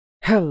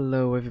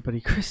Hello everybody,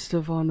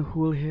 Christopher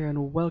Hool here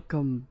and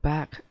welcome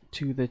back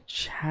to the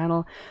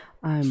channel.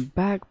 I'm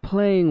back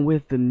playing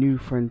with the New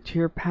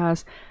Frontier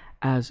Pass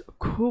as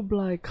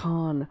Kublai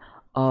Khan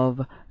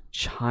of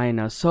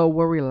China. So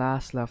where we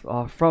last left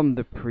off from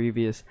the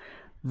previous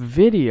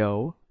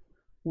video,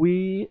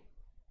 we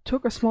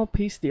took a small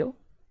peace deal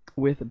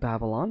with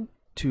Babylon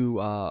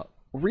to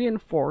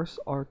reinforce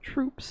our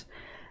troops,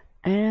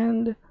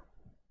 and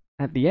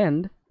at the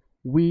end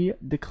we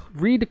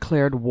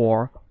redeclared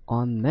war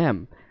on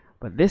them.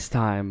 But this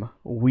time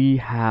we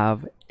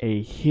have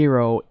a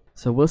hero,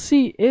 so we'll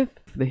see if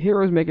the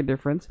heroes make a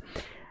difference.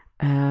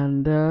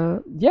 And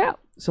yeah,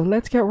 so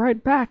let's get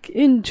right back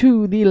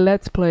into the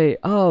let's play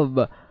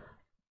of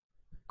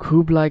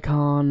Kublai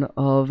Khan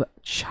of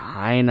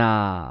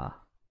China.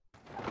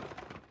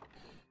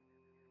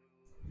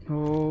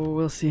 Oh,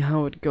 we'll see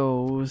how it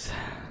goes.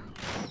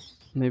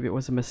 Maybe it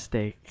was a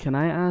mistake. Can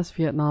I ask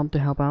Vietnam to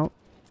help out?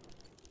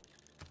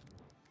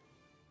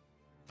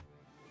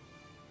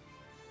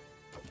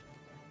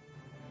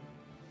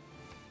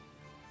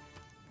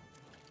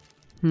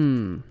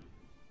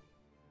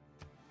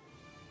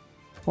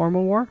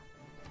 Formal war?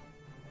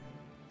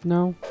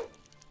 No.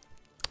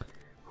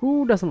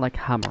 Who doesn't like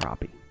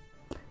Hammurabi?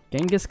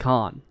 Genghis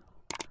Khan.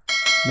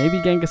 Maybe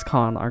Genghis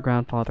Khan, our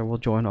grandfather, will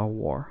join our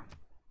war.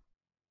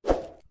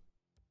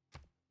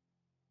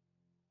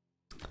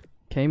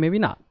 Okay, maybe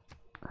not.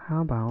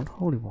 How about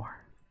Holy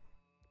War?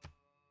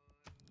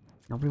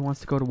 Nobody wants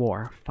to go to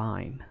war.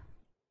 Fine.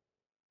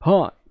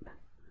 Pawn.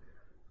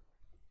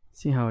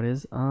 See how it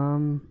is.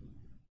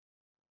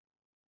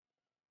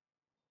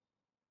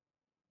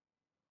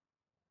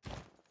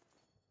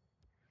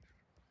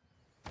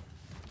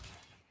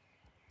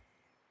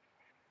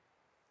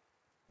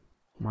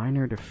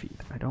 Minor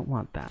defeat. I don't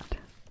want that.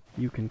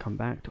 You can come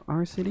back to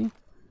our city.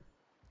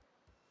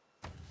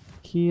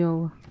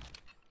 Heal.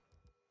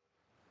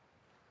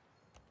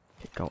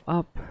 Okay, go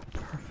up.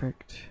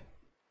 Perfect.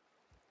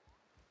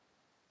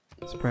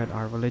 Spread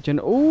our religion.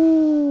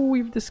 Oh,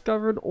 we've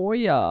discovered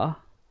Oya.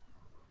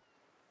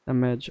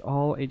 Damage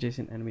all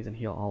adjacent enemies and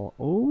heal all.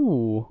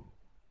 Oh.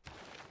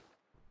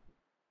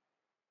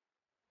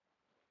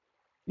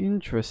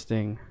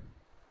 Interesting.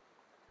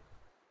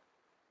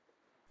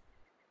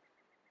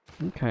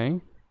 Okay.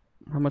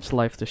 How much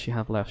life does she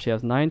have left? She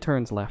has 9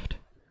 turns left.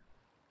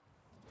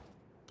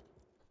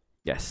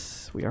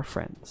 Yes, we are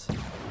friends.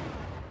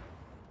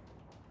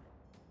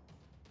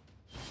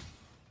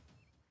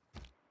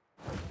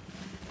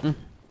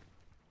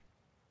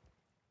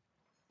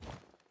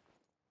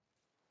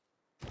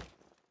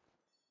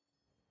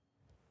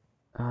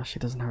 She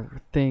doesn't have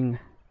her thing.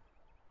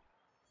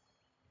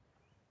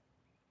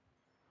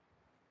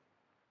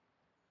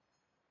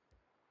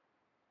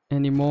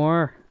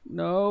 Anymore?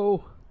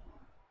 No.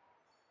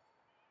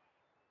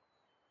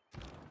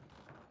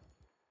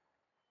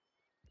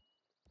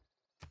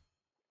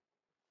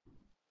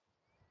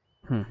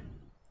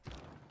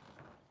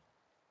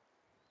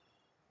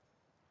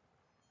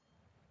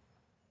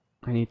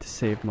 I need to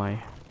save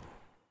my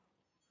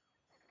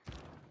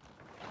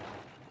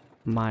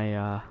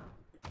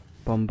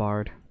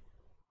bombard.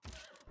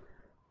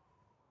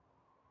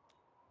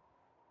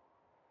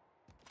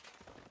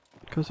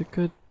 Because it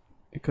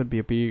could be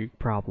a big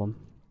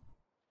problem.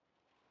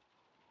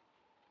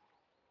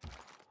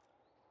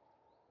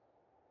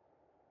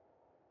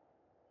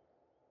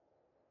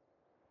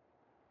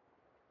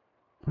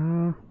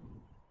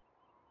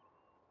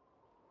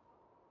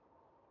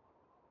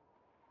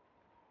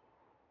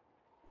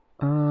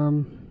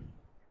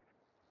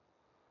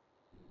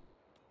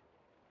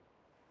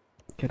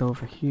 Get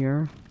over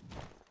here.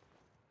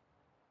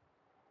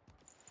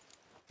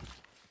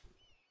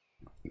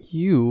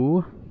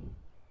 You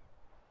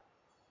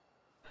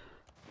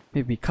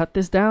maybe cut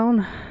this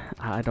down?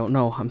 I don't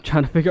know. I'm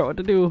trying to figure out what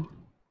to do.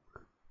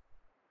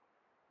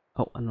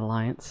 Oh, an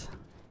alliance.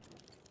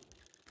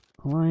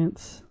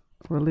 Alliance.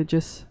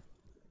 Religious.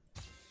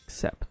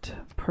 Accept.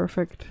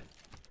 Perfect.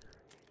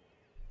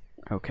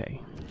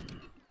 Okay.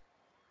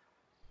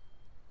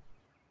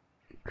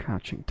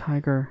 Crouching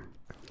tiger.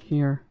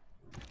 Here.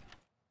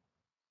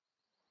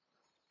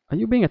 Are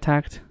you being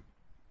attacked?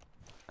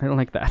 I don't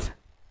like that.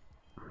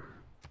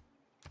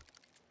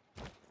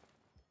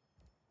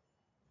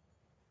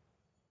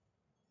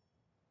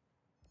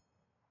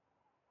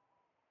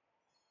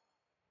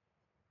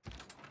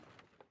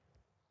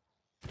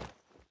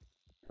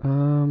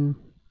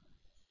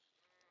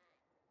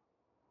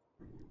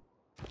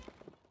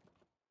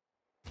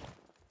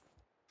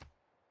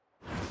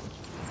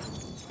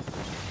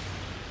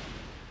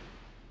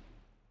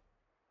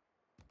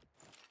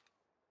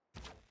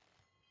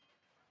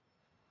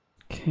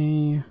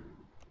 Okay.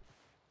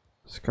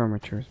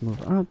 Skirmishers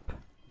move up.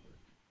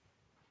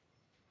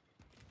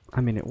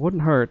 I mean, it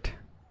wouldn't hurt.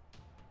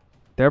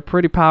 They're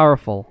pretty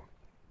powerful.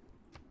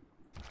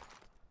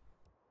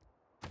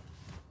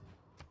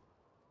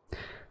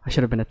 I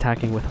should have been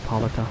attacking with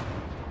Hippolyta.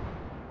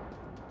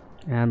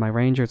 And my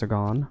rangers are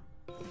gone.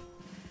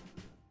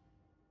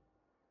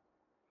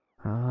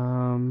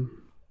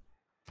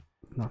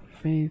 Enough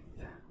faith.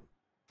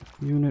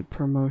 Unit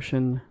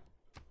promotion.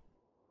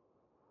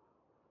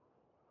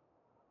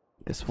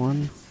 This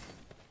one.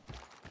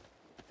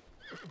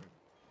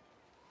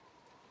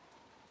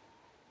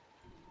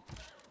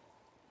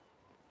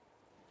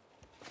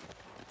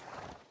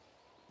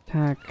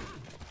 Attack.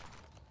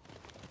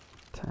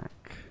 Attack.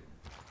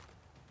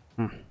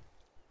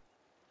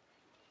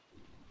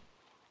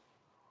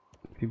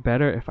 Be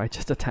better if I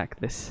just attack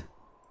this.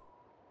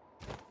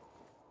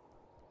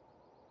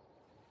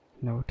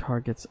 No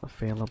targets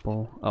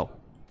available. Oh.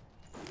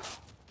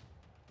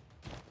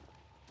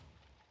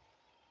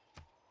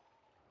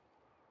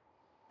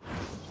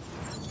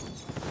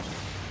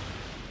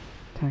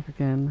 Attack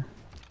again.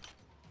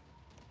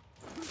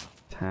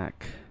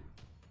 Attack.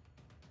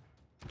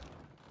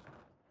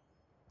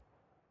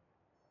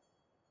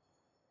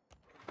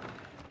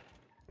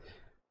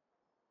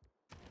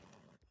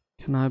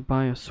 Can I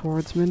buy a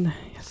swordsman?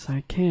 Yes,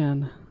 I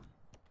can.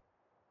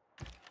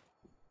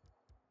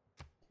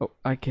 Oh,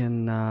 I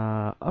can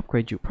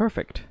upgrade you.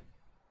 Perfect.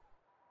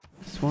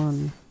 This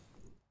one.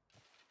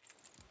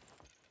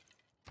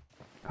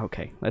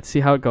 Okay, let's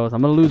see how it goes.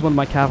 I'm gonna lose one of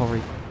my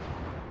cavalry.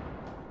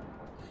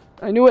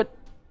 I knew it!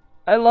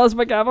 I lost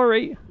my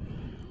cavalry!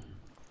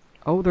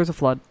 Oh, there's a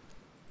flood.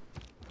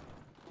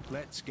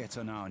 Let's get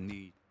on our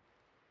knees.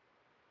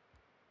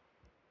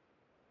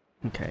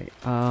 Okay,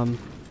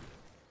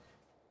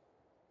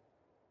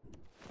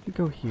 you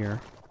go here.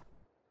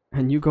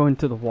 And you go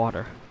into the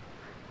water,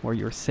 where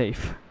you're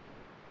safe.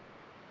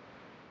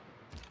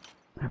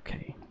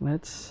 Okay,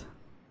 let's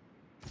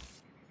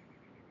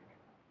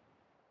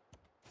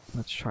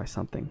try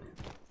something.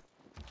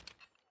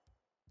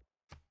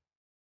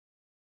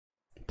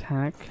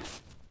 Attack.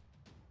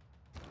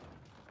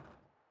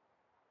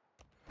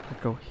 I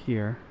go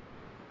here.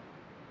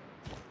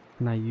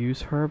 And I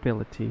use her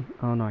ability.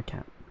 Oh no, I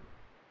can't.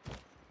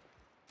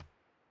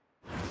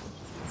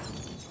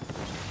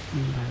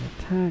 And I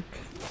attack.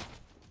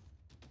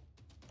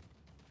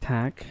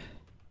 Attack.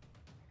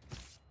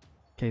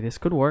 Okay, this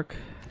could work.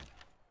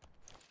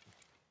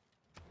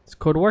 This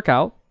could work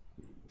out.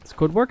 This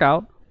could work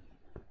out.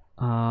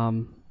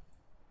 Gonna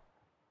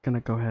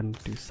go ahead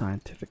and do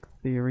scientific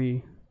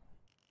theory.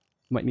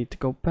 Might need to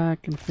go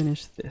back and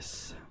finish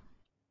this.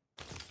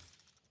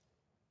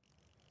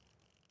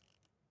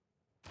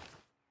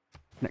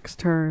 Next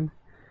turn.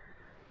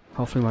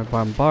 Hopefully my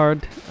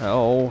bombard.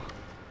 Oh.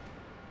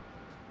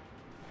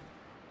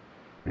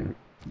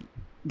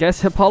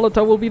 Guess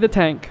Hippolyta will be the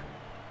tank.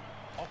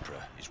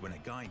 Opera is when a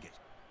guy gets.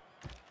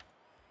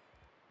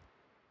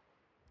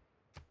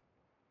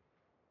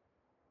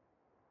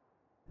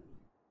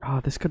 Oh,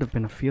 this could have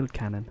been a field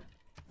cannon.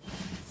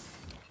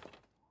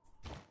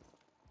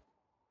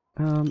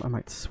 I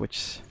might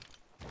switch.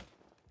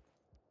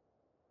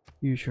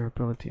 Use your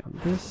ability on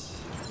this.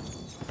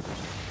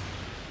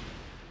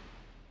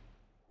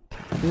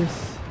 Attack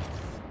this.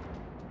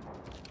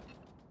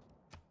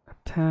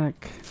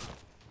 Attack.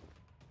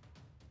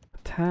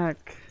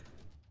 Attack.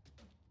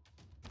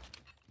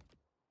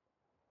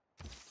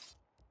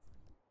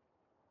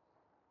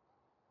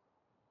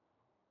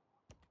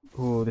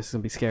 Oh, this is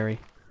gonna be scary.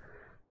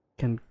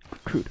 Can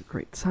recruit a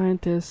great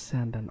scientist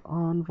and an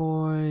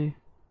envoy.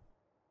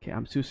 Okay,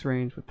 I'm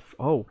suzerain with.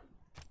 Oh.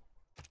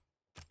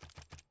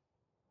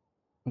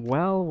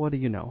 Well, what do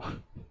you know?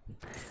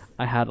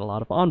 I had a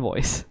lot of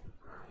envoys.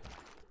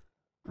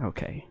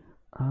 Okay.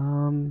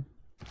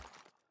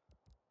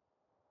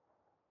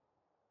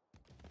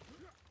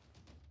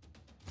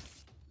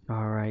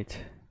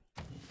 Alright.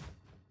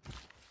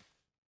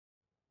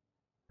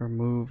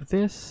 Remove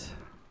this.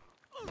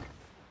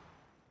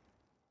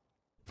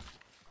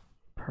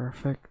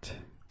 Perfect.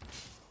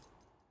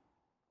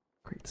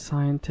 Great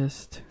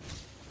scientist.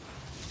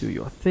 Do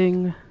your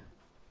thing.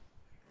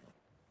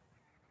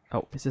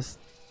 Oh, is this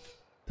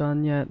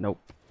done yet? Nope.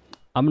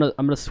 I'm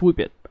gonna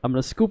swoop it. I'm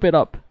gonna scoop it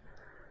up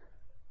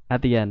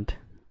at the end.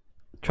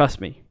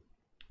 Trust me.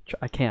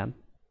 I can.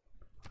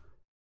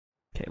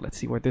 Okay, let's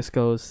see where this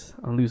goes.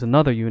 I'll lose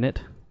another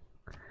unit.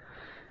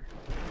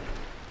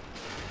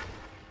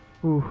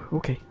 Ooh,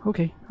 okay.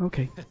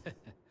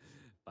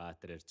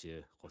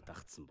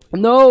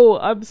 No,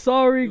 I'm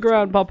sorry,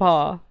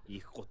 Grandpapa.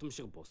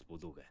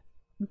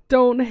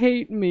 Don't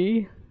hate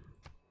me.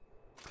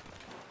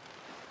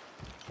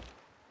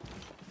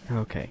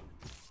 Okay.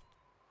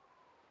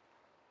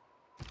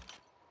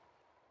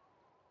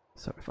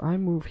 So if I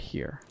move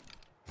here.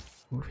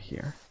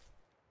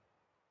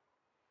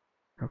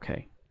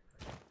 Okay.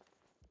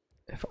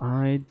 If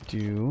I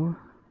do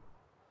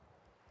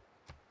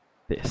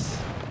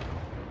this.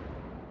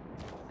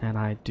 And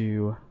I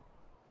do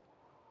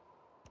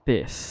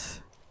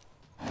this.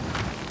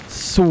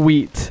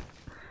 Sweet.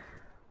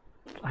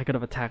 I could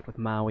have attacked with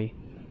Maui.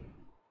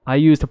 I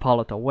used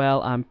Hippolyta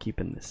well. I'm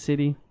keeping the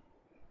city.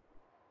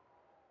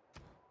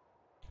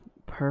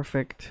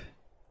 Perfect.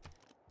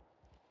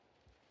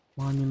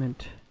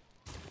 Monument.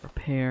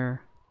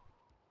 Repair.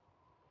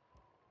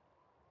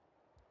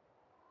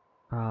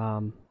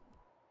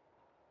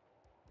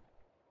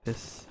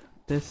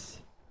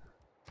 This.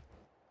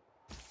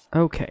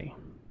 Okay.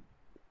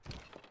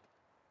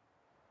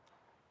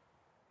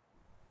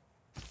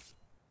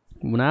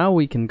 now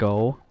we can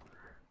go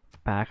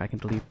back. I can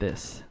delete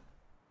this.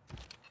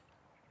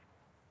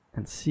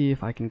 And see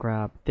if I can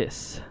grab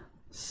this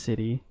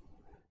city.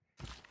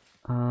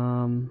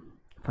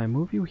 If I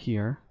move you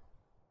here.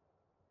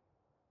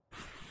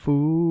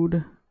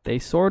 Food. They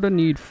sort of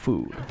need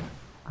food.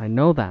 I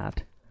know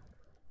that.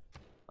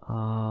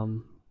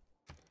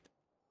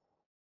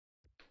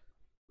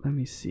 Let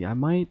me see. I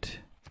might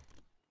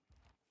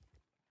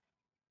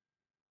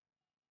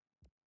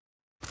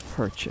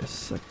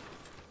purchase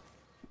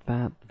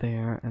that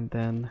there, and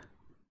then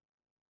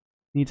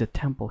needs a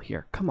temple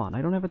here. Come on,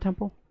 I don't have a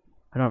temple.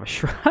 I don't have a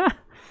shrine.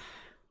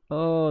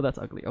 Oh, that's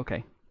ugly.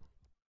 Okay.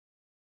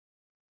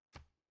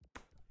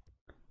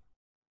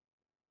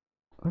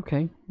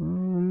 Okay.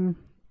 Can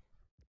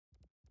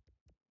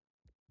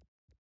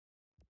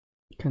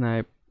I?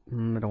 I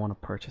don't want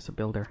to purchase a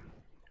builder.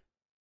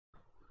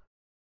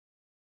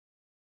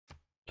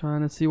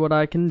 Trying to see what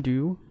I can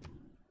do.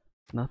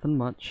 Nothing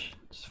much.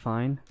 It's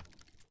fine.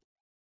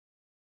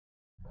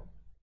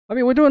 I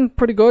mean, we're doing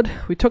pretty good.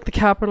 We took the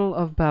capital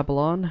of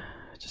Babylon.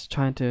 Just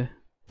trying to,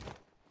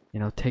 you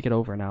know, take it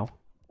over now.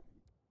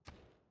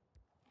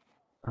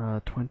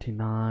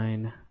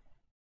 29.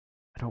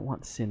 I don't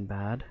want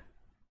Sinbad.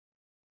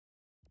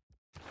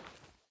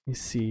 You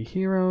see,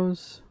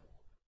 heroes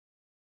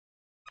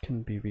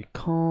can be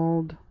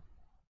recalled.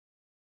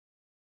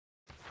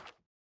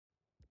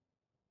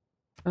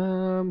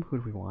 Who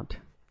do we want?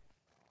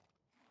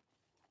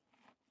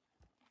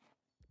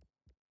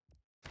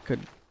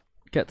 Could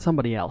get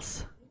somebody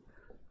else.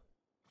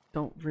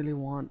 Don't really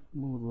want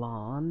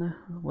Mulan.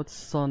 What's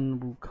Sun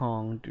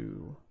Wukong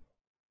do?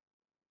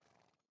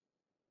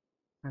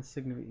 Has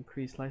significantly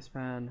increased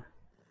lifespan.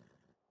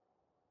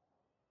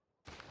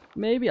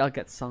 Maybe I'll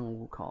get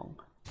Sun Wukong.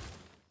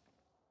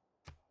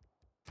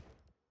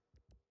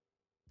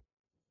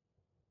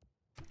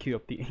 Queue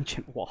up the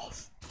ancient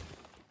walls.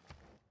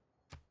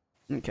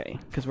 Okay,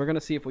 because we're gonna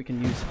see if we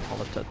can use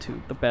Hippolyta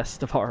to the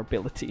best of our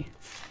ability.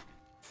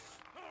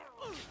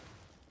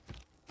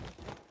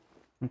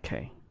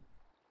 Okay.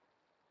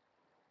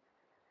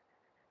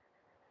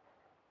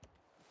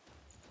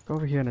 Go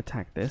over here and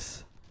attack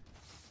this.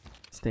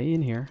 Stay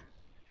in here.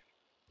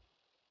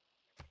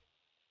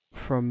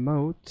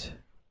 Promote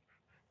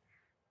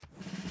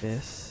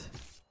this.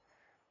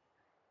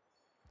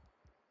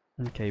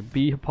 Okay,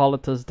 be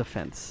Hippolyta's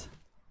defense.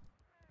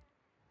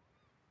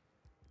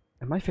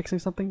 Am I fixing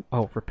something?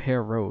 Oh,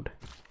 repair road.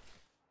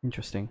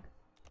 Interesting.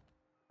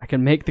 I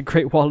can make the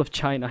Great Wall of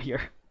China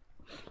here.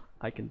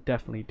 I can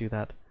definitely do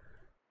that.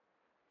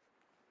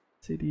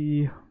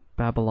 City.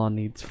 Babylon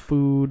needs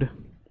food.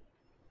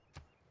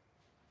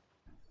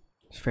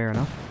 It's fair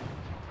enough.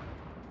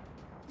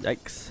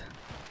 Yikes.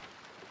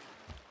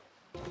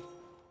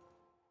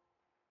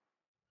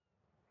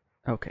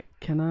 Okay,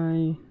 can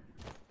I...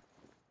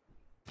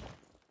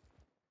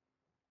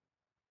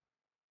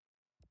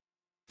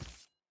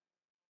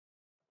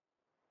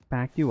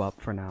 back you up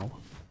for now.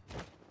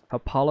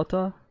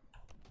 Hippolyta,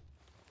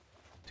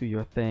 do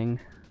your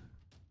thing.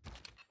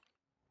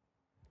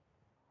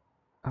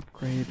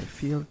 Upgrade the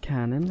field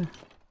cannon.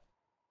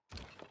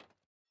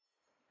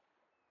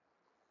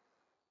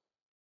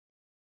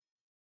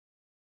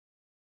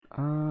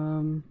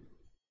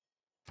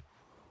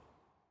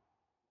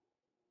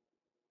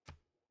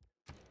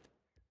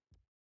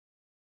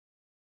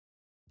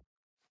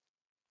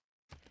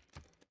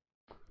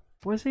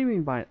 What does he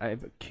mean by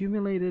I've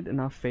accumulated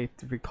enough faith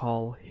to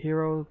recall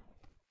hero?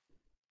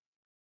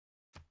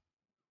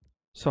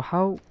 So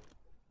how?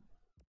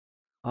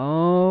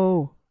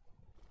 Oh.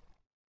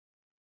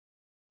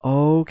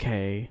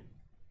 Okay.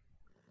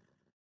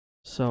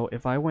 So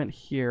if I went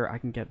here, I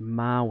can get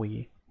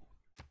Maui.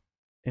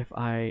 If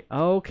I...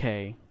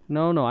 okay.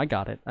 No, I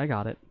got it. I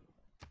got it.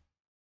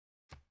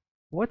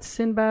 What's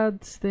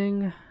Sinbad's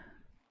thing?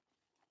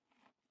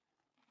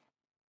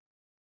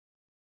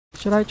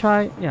 Should I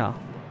try? Yeah.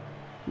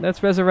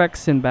 Let's resurrect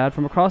Sinbad.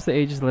 From across the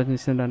ages, the legendary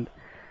Sinbad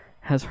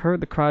has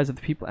heard the cries of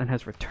the people and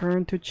has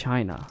returned to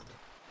China.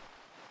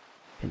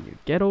 Can you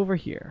get over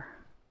here?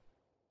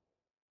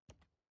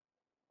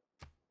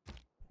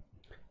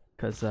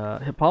 Because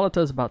Hippolyta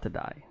is about to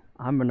die.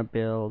 I'm going to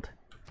build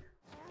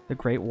the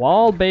Great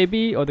Wall,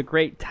 baby, or the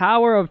Great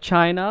Tower of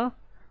China.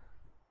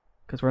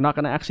 Because we're not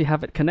going to actually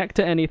have it connect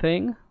to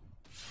anything.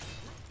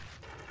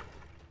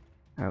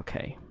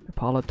 Okay,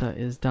 Hippolyta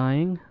is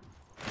dying.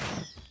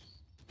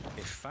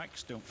 If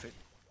facts don't fit.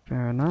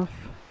 Fair enough.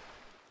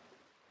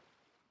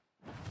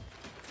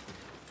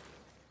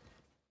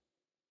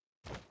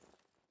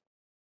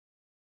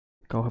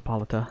 Go,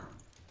 Hippolyta.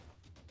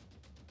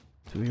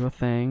 Do your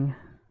thing.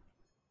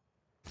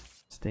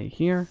 Stay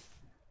here.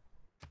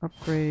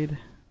 Upgrade.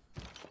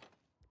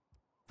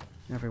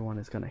 Everyone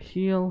is gonna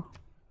heal.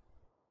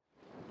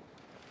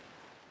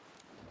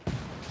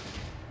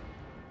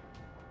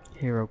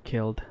 Hero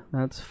killed.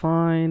 That's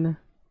fine.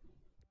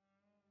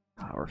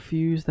 I'll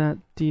refuse that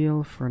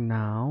deal for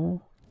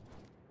now.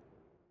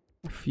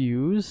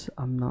 Refuse.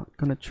 I'm not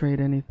gonna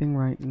trade anything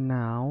right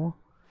now.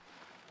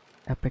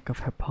 Epic of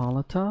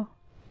Hippolyta.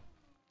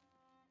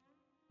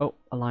 Oh,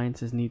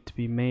 alliances need to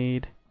be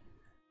made.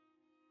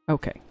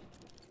 Okay.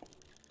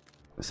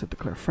 So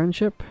declare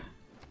friendship.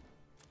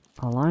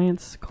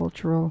 Alliance,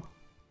 cultural.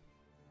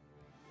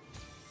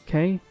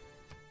 Okay.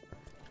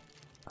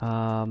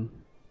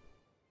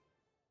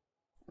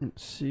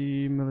 Let's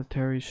see,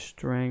 military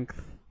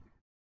strength.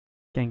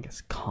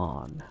 Genghis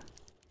Khan.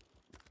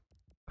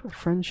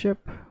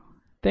 Friendship.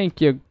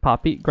 Thank you,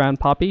 Poppy, Grand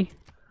Poppy.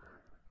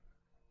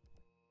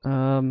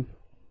 What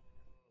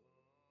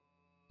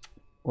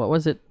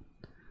was it?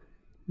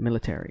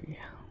 Military.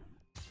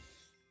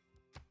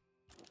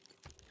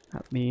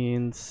 That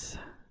means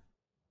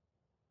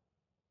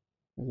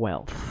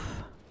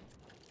wealth.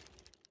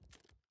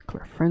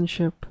 Declare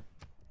friendship.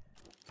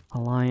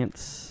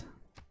 Alliance.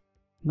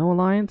 No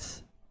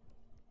alliance?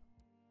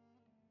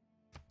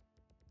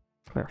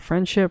 Declare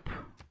friendship.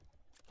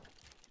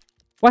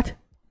 What?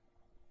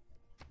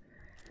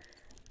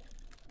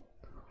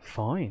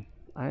 Fine.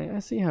 I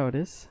see how it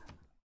is.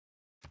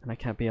 And I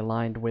can't be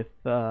aligned with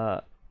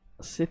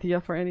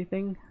Scythia for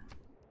anything.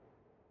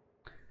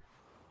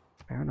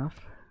 Fair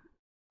enough.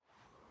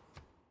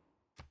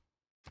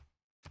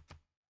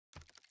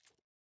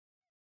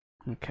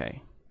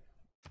 Okay.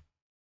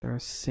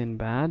 There's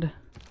Sinbad.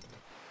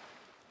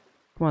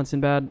 Come on,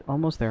 Sinbad.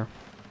 Almost there.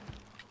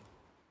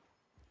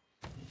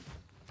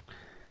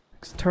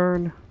 Next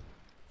turn.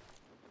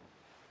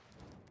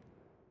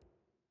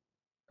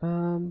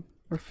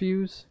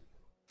 Refuse.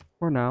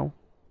 For now.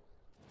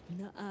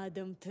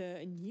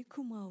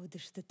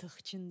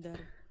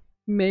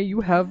 May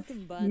you have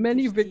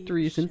many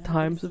victories in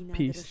times of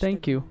peace.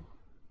 Thank you.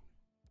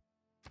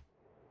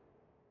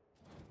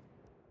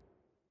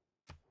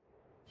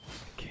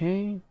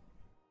 Okay.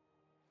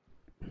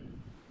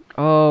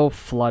 Oh,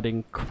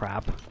 flooding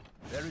crap.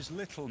 There is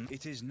little.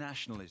 It is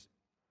nationalism.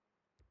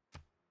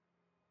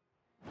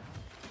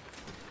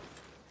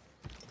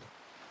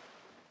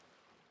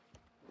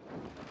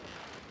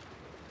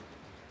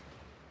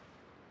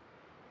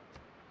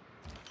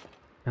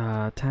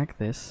 Attack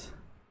this.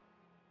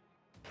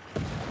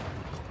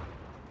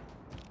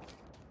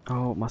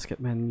 Oh,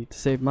 musketmen. Need to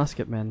save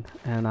musketmen.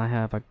 And I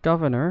have a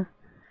governor.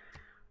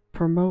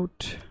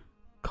 Promote.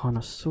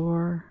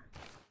 Connoisseur.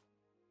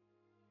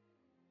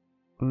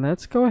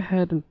 Let's go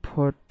ahead and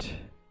put...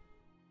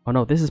 Oh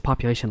no, this is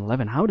population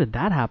 11. How did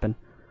that happen?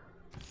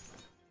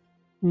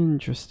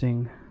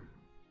 Interesting.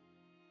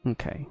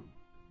 Okay.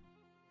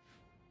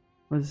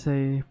 What does it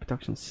say?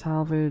 Production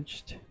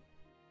salvaged.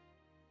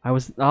 I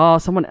was... Oh,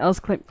 someone else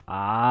claimed...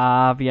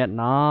 Ah,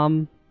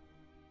 Vietnam.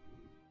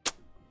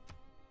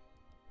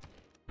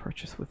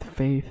 Purchase with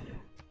faith.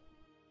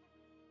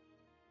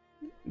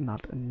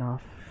 Not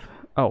enough.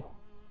 Oh.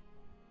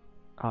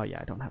 Oh yeah,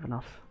 I don't have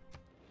enough.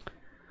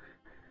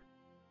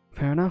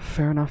 Fair enough,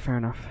 fair enough, fair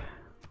enough.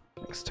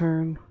 Next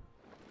turn.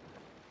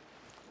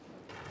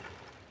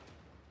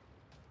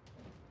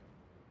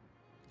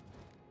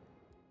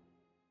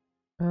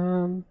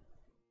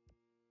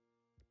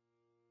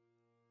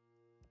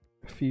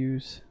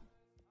 Fuse.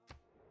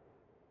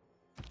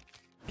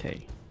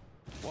 Okay.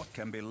 What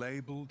can be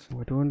labeled?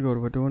 We're doing good,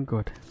 we're doing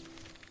good.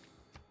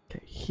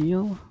 Okay,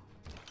 heal.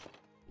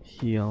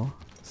 Heal.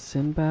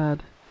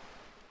 Sinbad.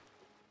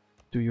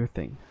 Do your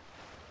thing.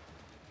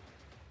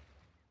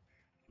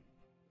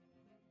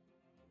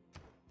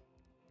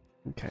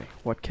 Okay,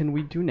 what can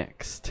we do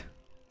next?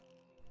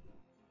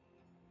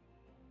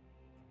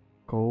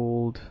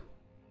 Gold.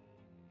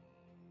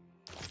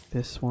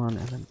 This one,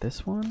 and then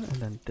this one, and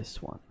then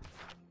this one.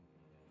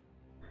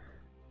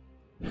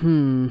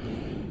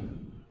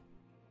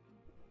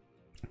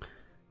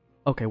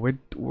 Okay,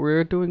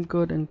 we're doing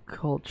good in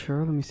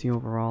culture. Let me see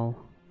overall.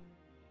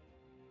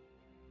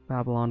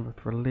 Babylon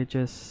with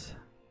religious.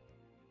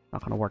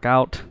 Not gonna work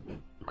out.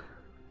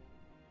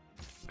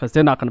 Because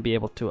they're not gonna be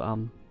able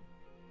to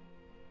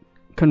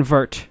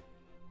convert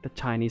the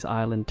Chinese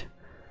island.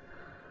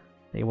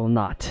 They will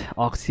not.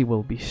 Oxy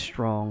will be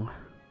strong.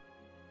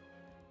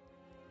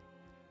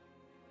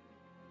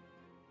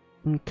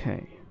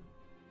 Okay.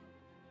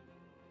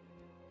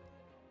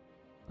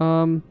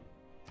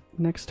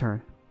 Next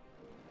turn.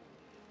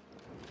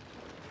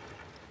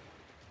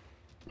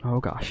 Oh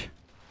gosh.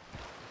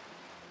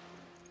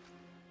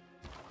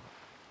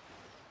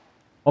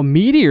 A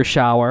meteor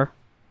shower?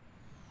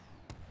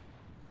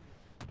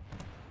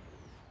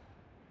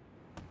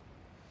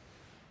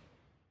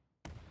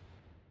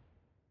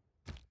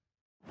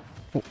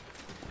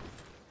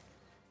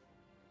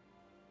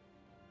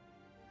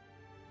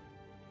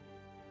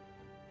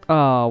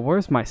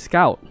 Where's my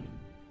scout?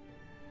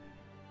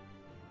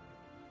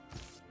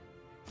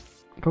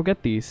 Go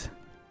get these.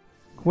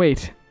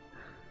 Wait.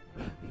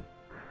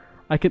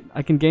 I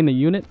can gain a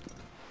unit?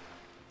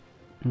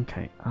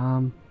 Okay,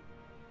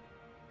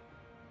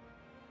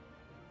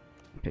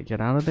 okay,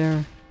 get out of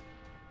there.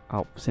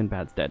 Oh,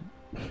 Sinbad's dead.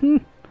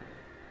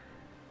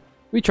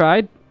 We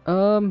tried.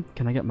 Can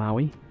I get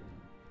Maui?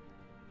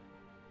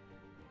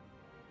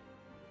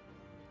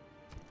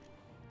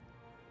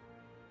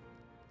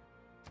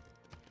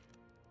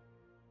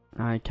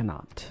 I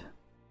cannot.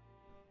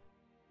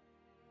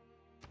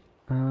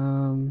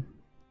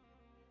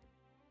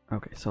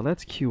 Okay, so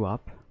let's queue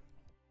up.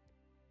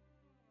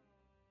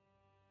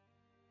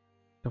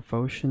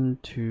 Devotion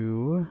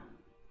to...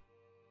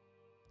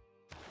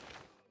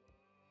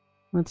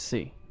 Let's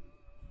see.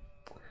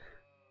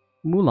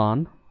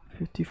 Mulan,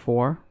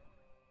 54.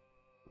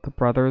 The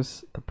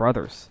brothers. The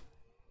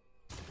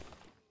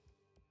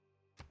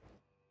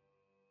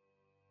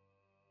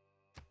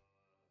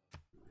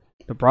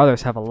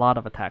brothers have a lot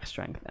of attack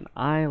strength, and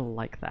I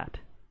like that.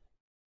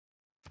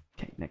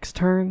 Okay, next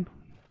turn.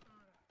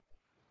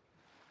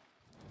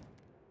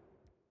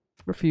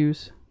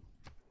 Refuse.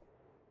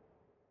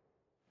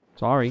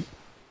 Sorry.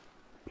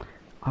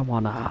 I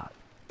wanna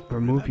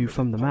remove you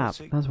from the map.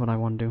 That's what I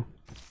want to do.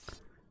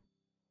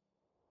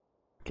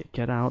 Okay,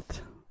 get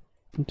out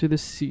into the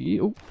sea.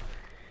 Oh.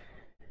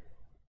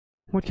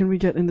 What can we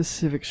get in the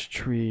civics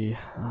tree?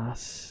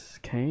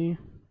 Okay.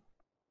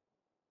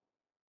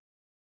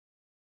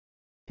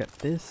 Get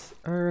this,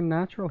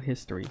 natural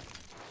history.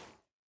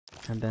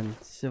 And then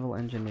civil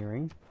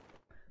engineering.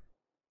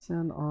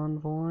 Send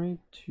envoy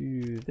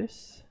to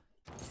this.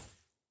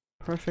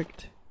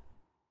 Perfect.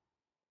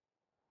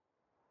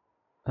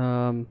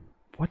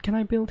 What can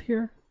I build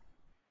here?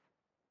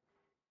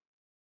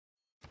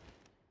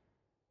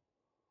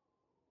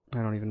 I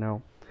don't even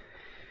know.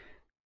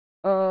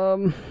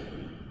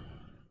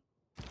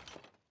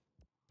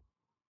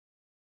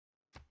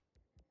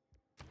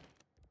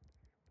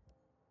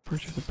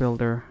 Purchase a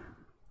builder.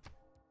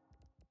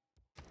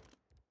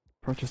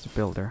 Purchase a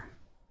builder.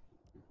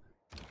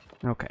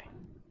 Okay.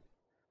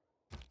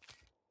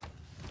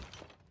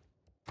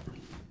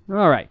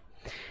 Alright.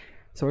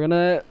 So we're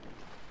gonna...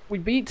 We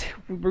beat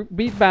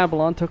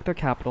Babylon, took their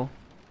capital.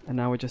 And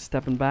now we're just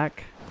stepping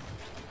back.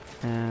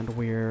 And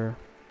we're...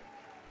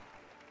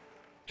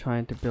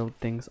 trying to build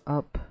things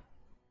up.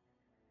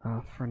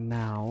 For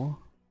now.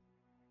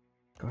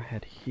 Go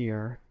ahead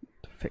here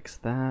to fix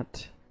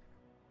that.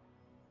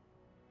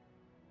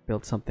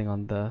 Build something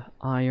on the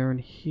iron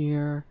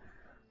here.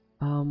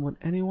 Would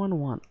anyone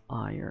want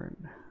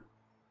iron?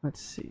 Let's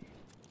see.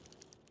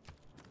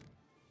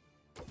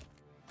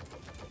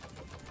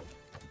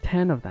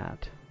 10 of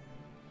that.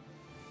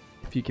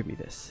 If you give me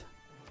this.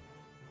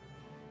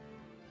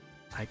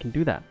 I can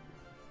do that.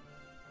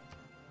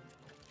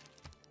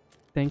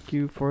 Thank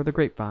you for the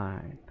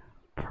grapevine.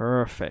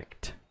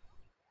 Perfect.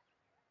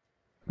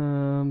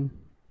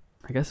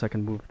 I guess I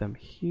can move them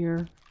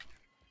here.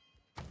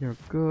 You're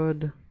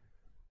good.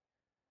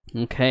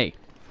 Okay.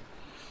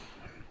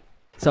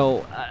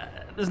 So,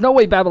 there's no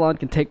way Babylon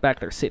can take back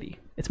their city.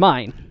 It's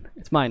mine.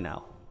 It's mine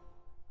now.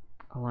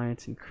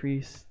 Alliance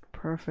increased.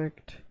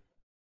 Perfect.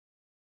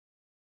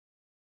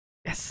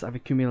 Yes, I've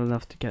accumulated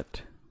enough to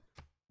get...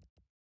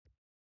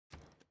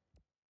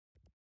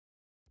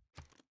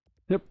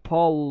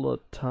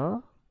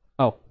 Hippolyta?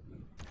 Oh.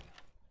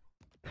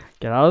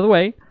 Get out of the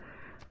way.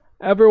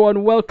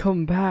 Everyone,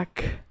 welcome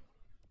back.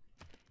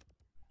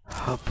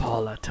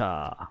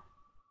 Hippolyta.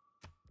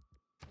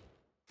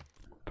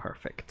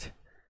 Perfect.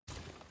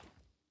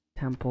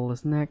 Temple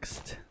is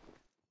next.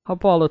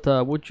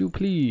 Hippolyta, would you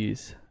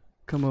please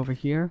come over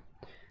here?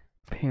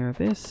 Pair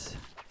this.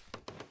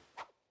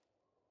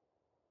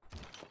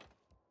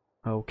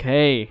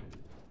 Okay.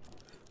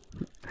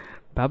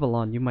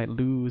 Babylon, you might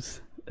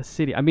lose a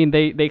city. I mean,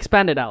 they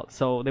expanded out,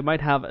 so they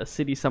might have a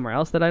city somewhere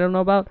else that I don't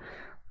know about.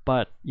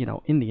 But, you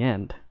know, in the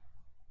end,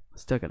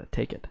 still gotta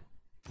take it.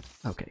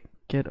 Okay,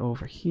 get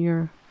over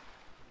here.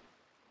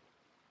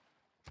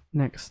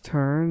 Next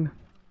turn.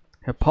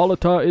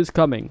 Hippolyta is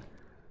coming.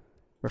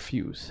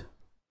 Refuse.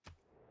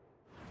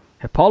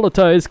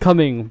 Hippolyta is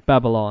coming,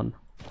 Babylon.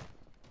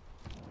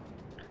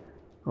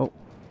 Oh.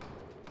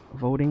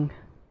 Voting.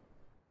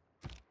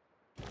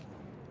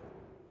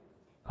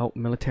 Oh,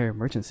 military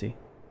emergency.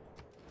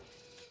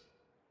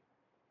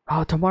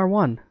 Oh, Tamar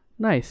won.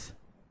 Nice.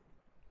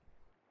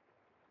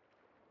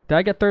 Did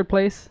I get third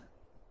place?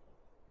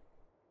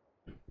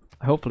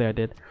 Hopefully I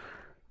did.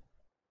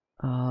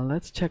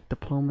 Let's check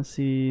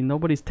diplomacy.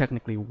 Nobody's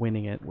technically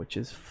winning it, which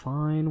is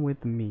fine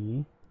with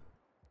me.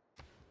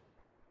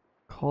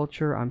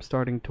 Culture, I'm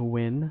starting to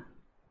win.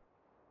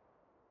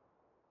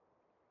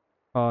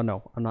 Oh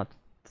no, I'm not.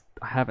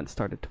 I haven't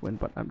started to win,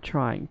 but I'm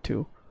trying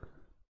to.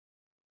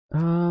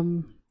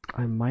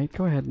 I might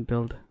go ahead and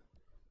build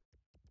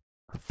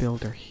a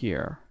builder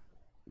here.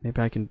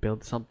 Maybe I can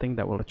build something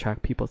that will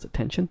attract people's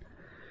attention.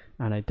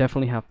 And I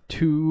definitely have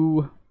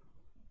to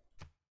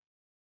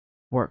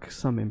work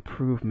some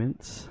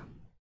improvements.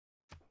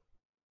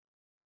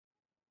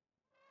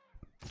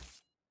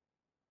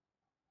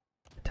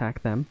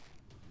 Attack them.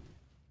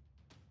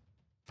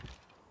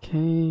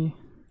 Okay.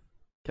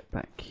 Get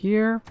back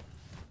here.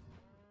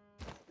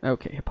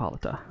 Okay,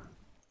 Hippolyta.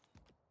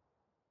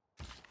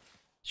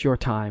 It's your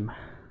time.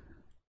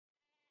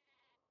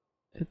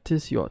 It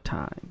is your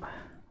time.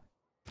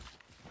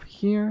 Over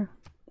here.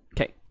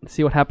 Okay, let's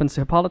see what happens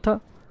to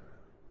Hippolyta.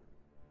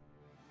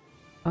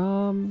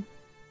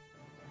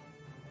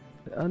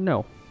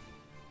 No.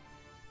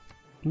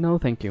 No,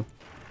 thank you.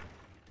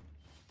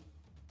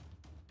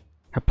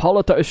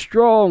 Hippolyta is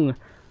strong!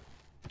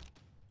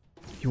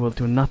 You will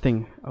do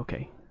nothing.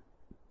 Okay.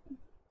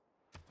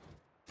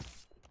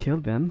 Kill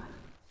them.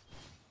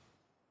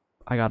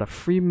 I got a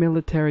free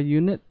military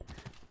unit.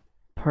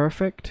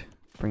 Perfect.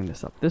 Bring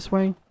this up this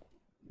way.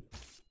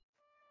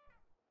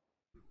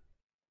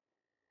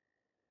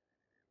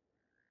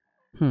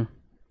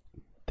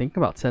 Think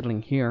about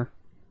settling here.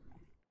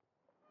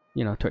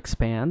 You know, to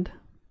expand.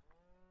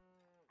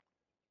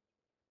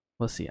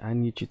 Let's see, I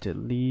need you to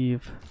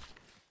leave.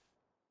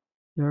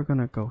 You're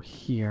gonna go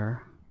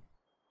here.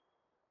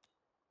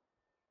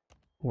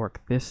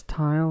 Work this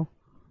tile.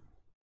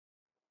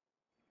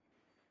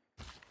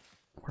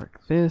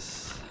 Work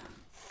this.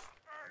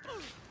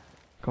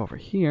 Go over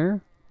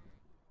here.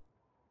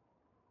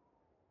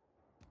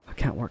 I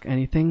can't work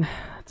anything.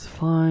 That's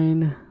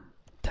fine.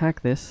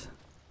 Attack this.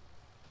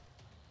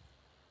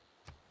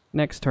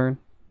 Next turn.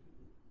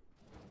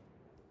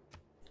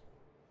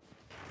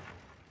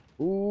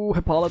 Ooh,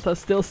 Hippolyta's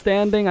still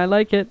standing. I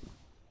like it.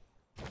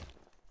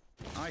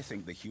 I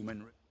think the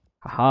human...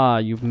 Haha,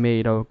 you've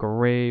made a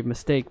grave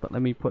mistake, but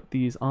let me put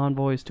these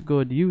envoys to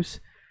good use.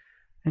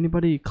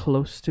 Anybody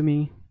close to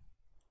me?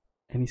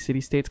 Any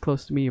city-states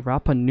close to me?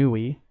 Rapa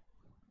Nui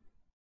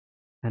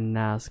and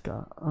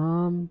Nazca.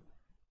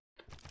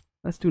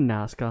 Let's do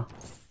Nazca.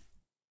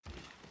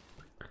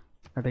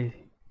 Are they?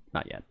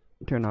 Not yet.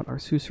 They're not our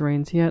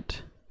suzerains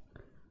yet.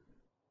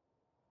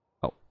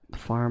 Oh, the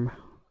farm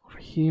over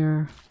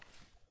here.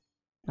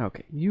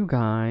 Okay, you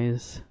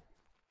guys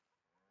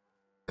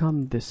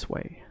come this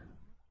way.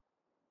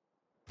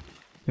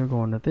 You're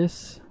going to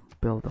this,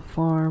 build a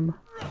farm.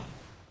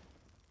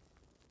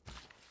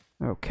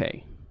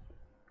 Okay.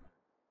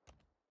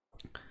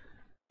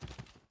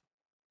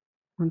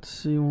 Let's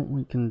see what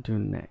we can do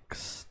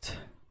next.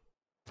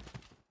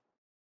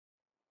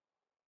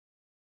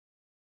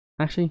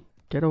 Actually,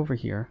 get over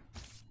here.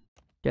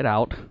 Get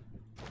out.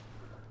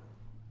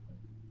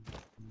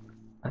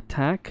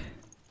 Attack.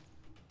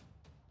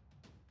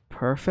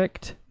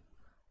 Perfect.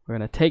 We're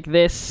gonna take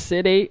this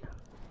city.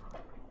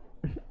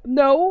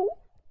 No!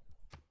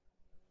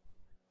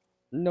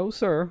 No,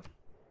 sir.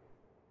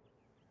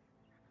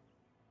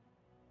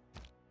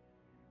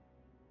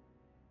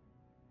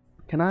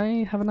 Can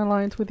I have an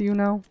alliance with you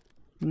now?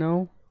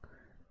 No?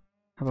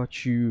 How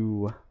about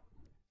you?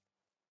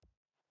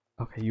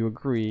 Okay, you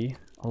agree.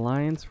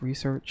 Alliance,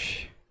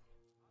 research.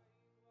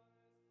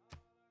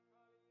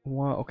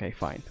 Well, okay,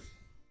 fine.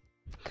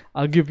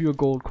 I'll give you a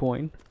gold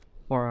coin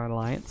for our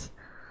alliance.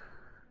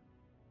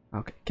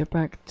 Okay, get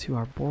back to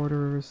our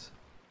borders.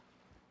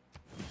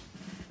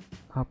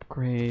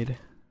 Upgrade.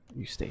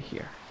 You stay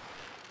here.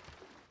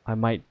 I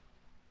might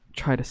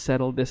try to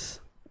settle this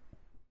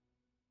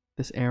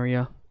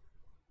area.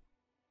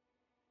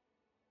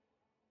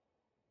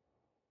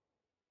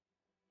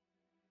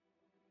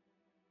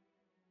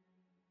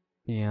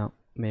 Yeah,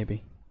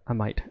 maybe. I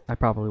might. I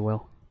probably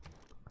will.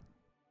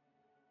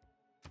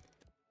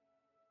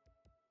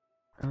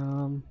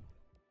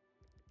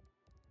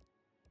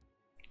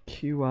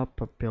 Queue up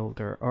a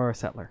builder or a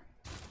settler.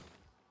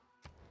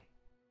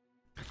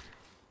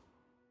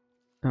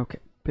 Okay,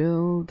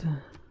 build,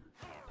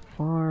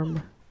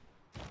 farm.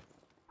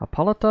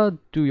 Hippolyta,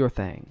 do your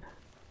thing.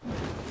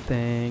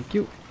 Thank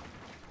you.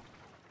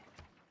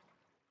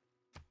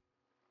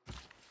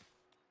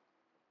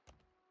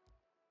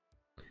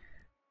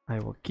 I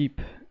will keep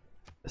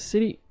the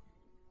city.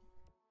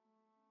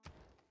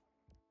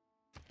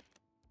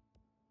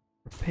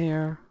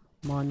 Repair,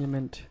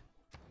 monument,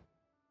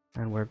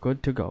 and we're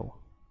good to go.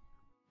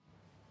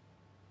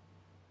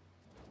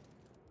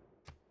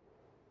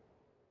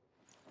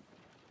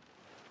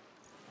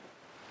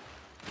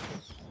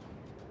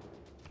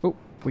 Oh,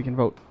 we can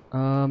vote.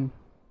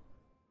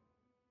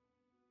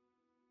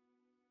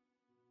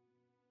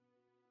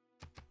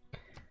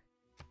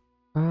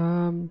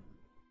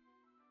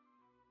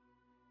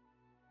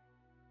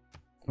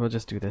 We'll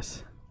just do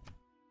this.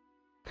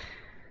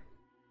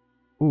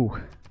 Ooh,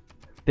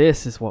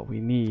 this is what we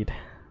need.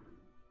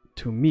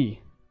 To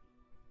me.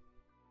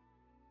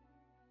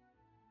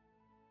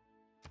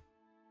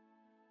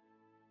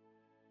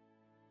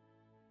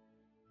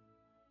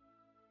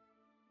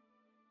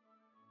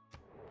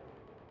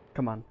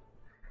 Come on.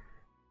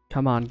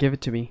 Come on, give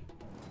it to me.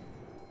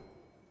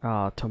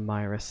 Ah,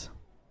 Tomyris.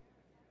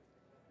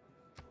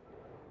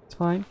 It's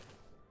fine.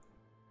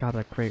 Got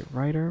a great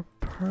writer.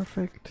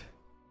 Perfect.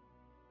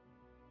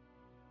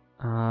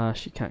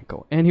 She can't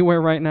go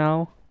anywhere right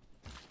now.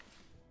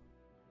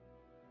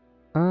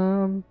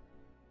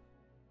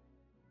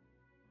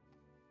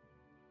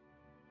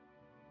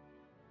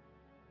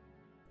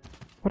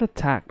 What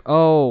attack?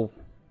 Oh.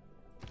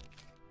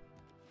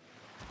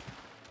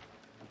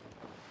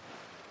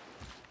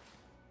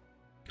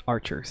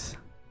 Archers.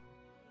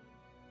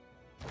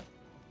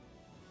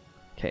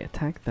 Okay,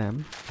 attack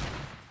them.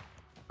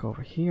 Go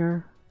over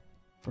here.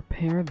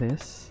 Repair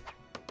this.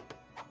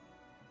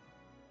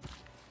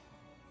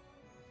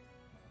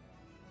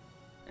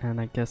 And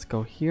I guess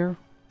go here.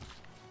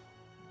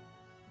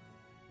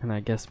 And I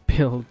guess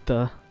build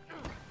the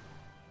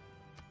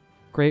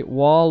Great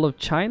Wall of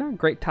China?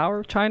 Great Tower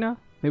of China?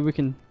 Maybe we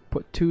can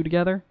put two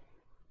together.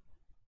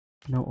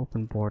 No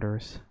open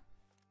borders.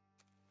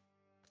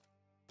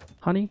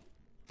 Honey?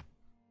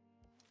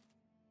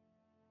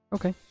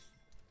 Okay.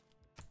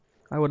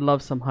 I would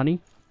love some honey.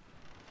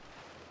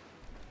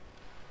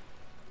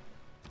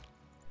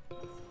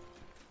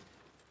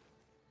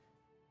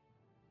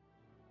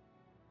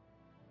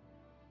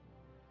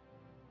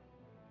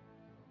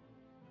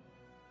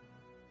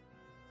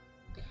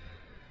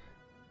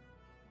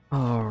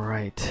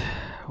 Alright.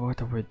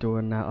 What are we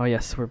doing now? Oh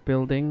yes, we're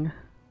building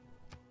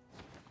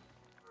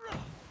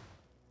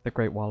the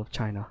Great Wall of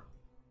China.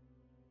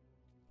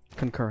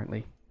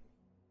 Concurrently.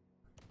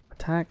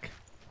 Attack.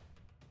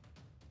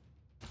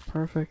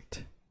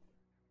 Perfect.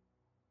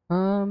 I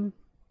don't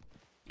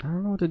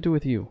know what to do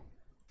with you.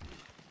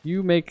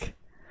 You make...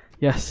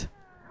 Yes.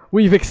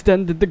 We've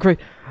extended the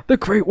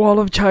Great Wall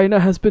of China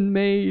has been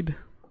made.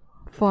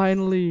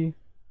 Finally.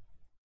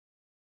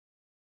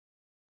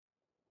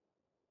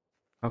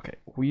 Okay,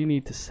 we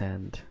need to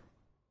send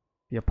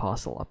the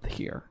apostle up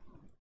here.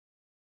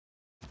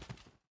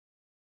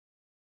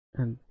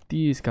 And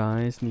these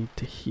guys need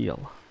to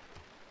heal.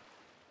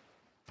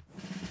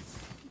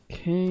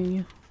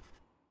 Okay.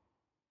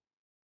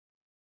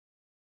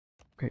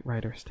 Great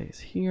Rider stays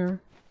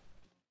here.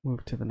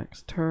 Move to the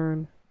next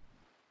turn.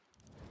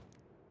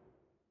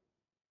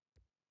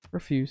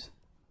 Refuse.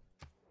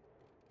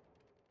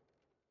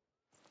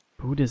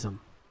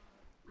 Buddhism.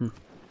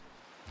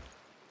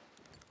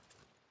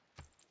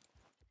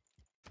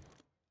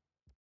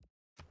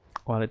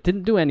 Well, it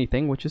didn't do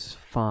anything, which is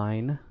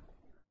fine.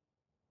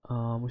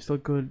 We're still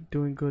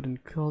doing good in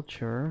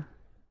culture.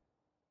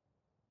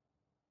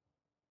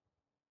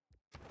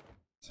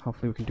 So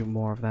hopefully we can do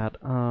more of that.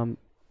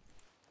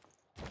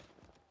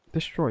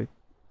 Destroy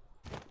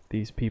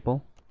these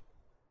people.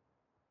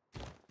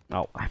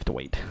 Oh, I have to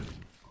wait.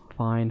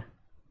 Fine.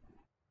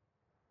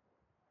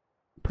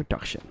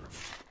 Production.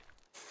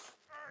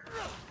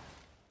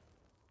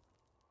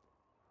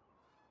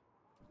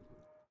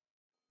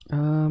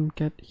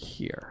 Get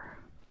here.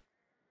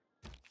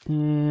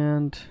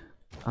 And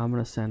I'm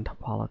gonna send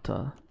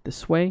Hippolyta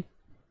this way.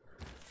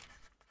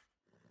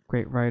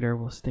 Great Rider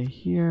will stay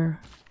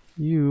here.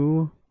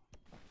 You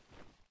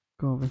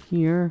go over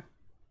here.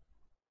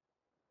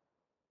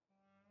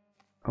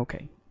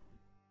 Okay.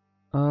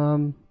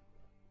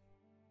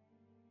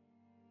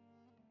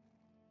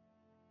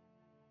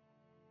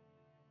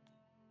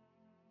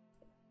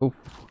 Oof.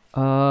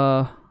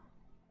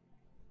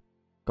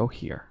 Go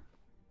here.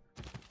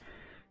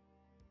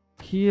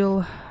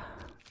 Heal.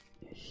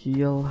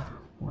 Heal.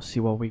 We'll see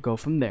where we go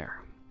from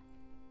there.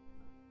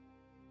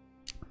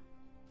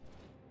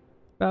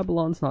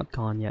 Babylon's not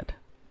gone yet.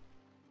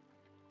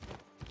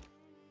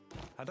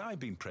 Had I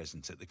been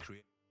present at the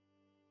creation.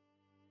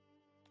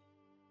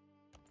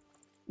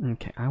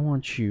 Okay, I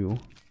want you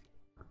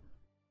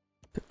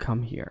to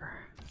come here.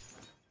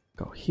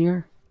 Go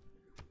here.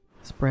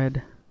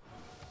 Spread.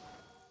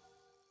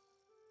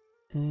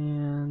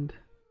 And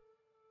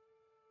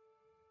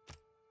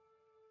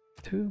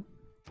 2.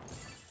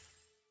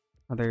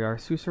 Are they our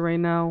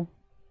suzerain now?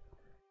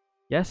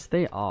 Yes,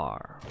 they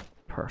are.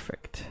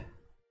 Perfect.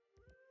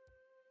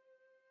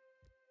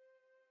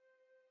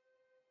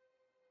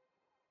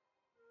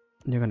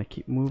 You're gonna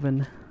keep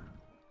moving.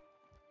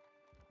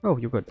 Oh,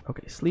 you're good.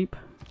 Okay, sleep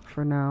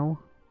for now.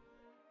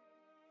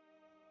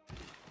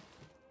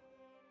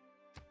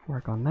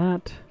 Work on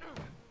that.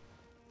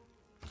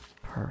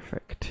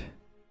 Perfect.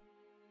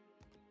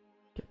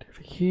 Get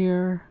over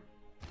here.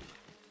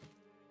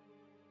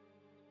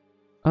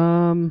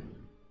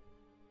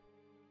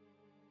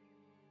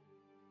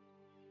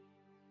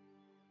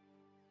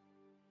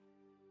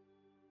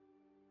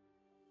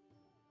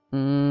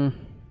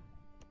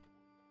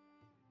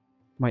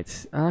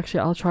 Actually,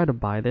 I'll try to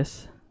buy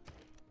this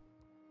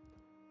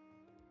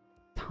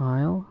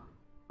tile.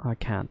 I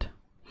can't.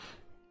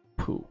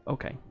 Pooh.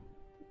 Okay,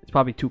 it's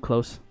probably too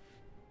close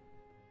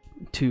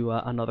to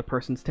another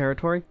person's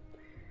territory.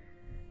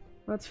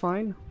 That's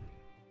fine.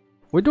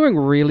 We're doing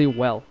really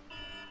well.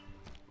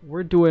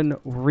 We're doing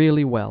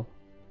really well.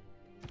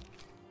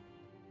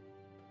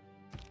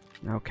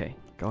 Okay,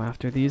 go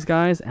after these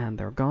guys, and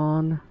they're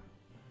gone.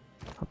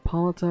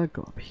 Hippolyta,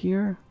 go up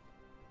here.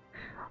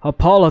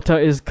 Hippolyta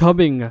is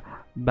coming,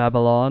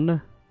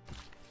 Babylon.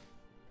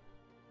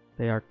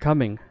 They are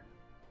coming.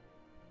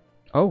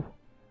 Oh.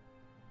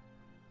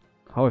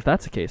 Oh, if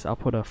that's the case, I'll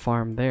put a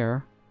farm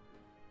there.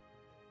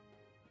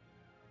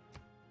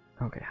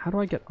 Okay, how do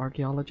I get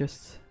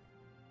archaeologists?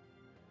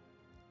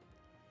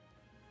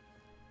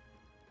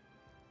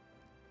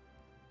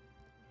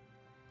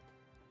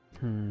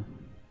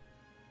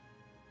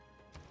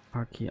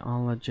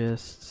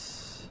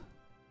 Archaeologists.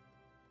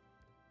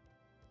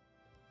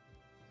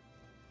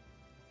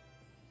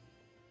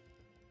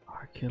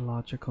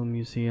 Archaeological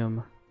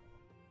museum.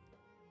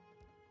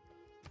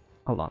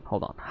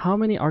 Hold on. How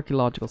many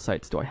archaeological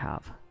sites do I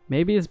have?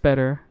 Maybe it's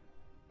better.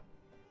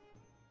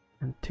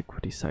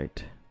 Antiquity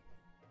site.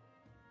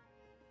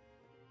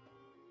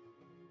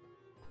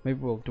 Maybe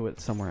we'll do it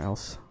somewhere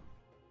else.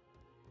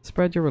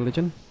 Spread your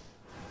religion.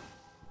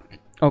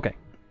 Okay.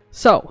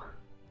 So,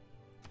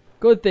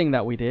 good thing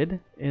that we did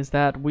is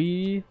that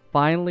we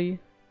finally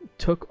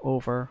took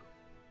over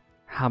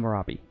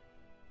Hammurabi.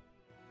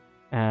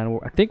 And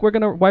I think we're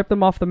gonna wipe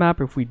them off the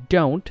map. If we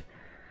don't,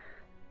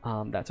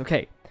 that's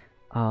okay.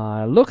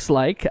 Looks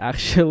like,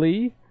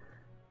 actually,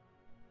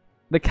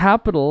 the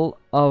capital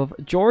of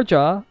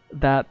Georgia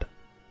that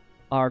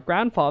our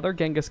grandfather,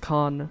 Genghis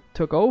Khan,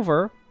 took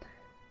over,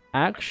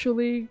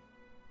 actually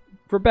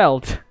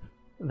rebelled.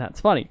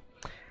 That's funny.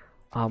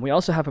 We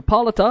also have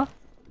Hippolyta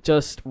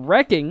just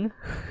wrecking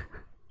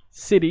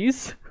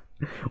cities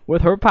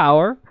with her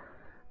power.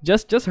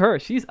 Just her.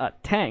 She's a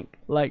tank.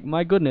 Like,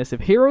 my goodness.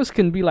 If heroes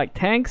can be like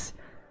tanks,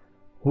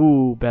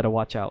 ooh, better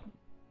watch out.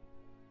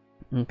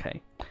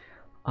 Okay.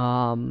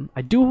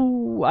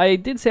 I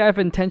did say I have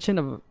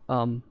intention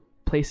of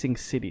placing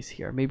cities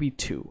here. Maybe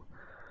 2.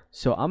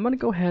 So I'm gonna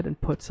go ahead and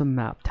put some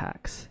map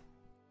tags.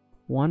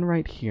 1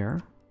 right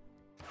here.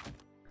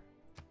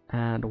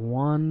 And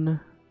 1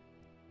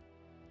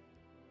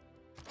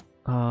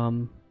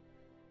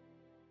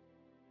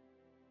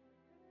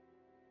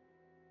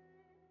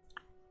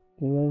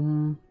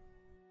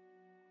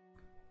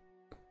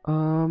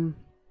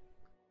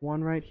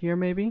 one right here,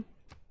 maybe.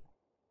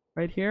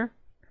 Right here.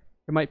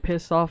 It might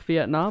piss off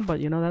Vietnam, but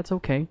you know, that's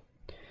okay.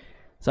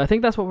 So I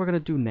think that's what we're gonna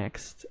do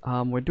next.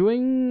 We're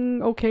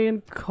doing okay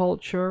in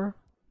culture.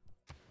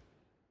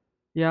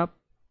 Yep,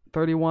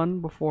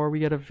 31 before we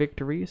get a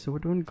victory, so we're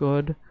doing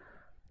good.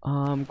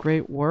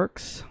 Great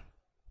works.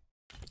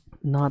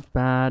 Not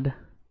bad.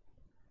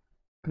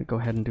 Gonna go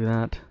ahead and do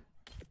that.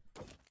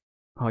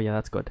 Oh yeah,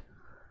 that's good.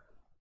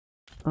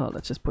 Oh,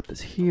 let's just put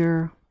this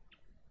here.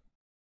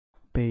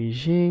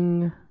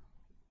 Beijing.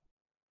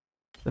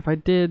 If I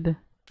did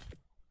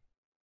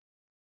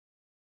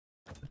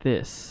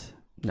this,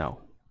 no.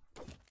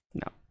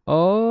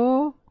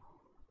 Oh,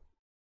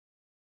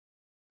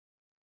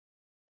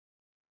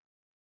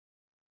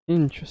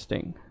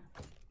 interesting.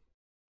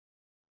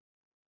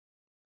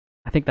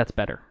 I think that's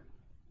better.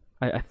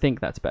 I think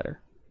that's better.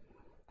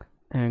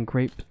 And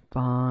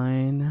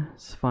grapevine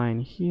is fine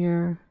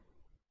here.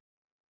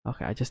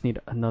 Okay, I just need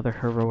another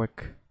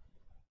heroic.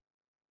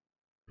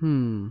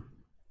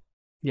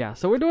 Yeah,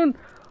 so we're doing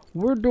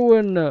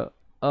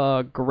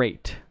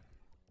great.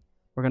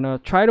 We're gonna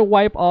try to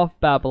wipe off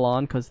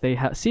Babylon because they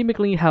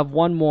seemingly have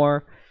one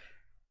more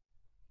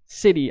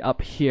city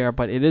up here,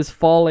 but it is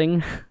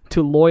falling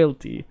to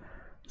loyalty.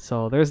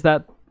 So there's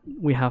that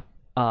we have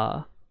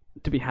to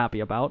be happy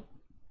about.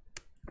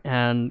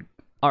 And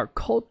our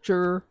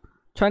culture,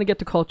 trying to get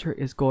to culture,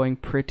 is going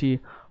pretty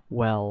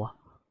well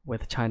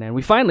with China. And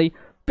we finally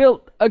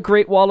built a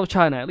Great Wall of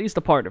China, at least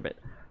a part of it.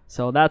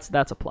 So that's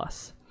a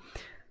plus.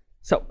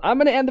 So I'm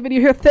going to end the video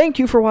here. Thank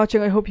you for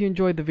watching. I hope you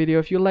enjoyed the video.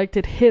 If you liked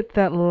it, hit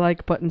that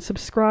like button.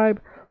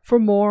 Subscribe for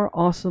more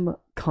awesome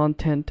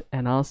content.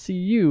 And I'll see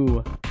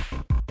you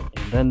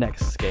in the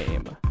next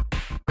game.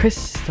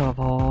 Christoph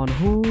von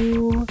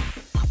Hool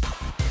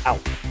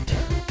out.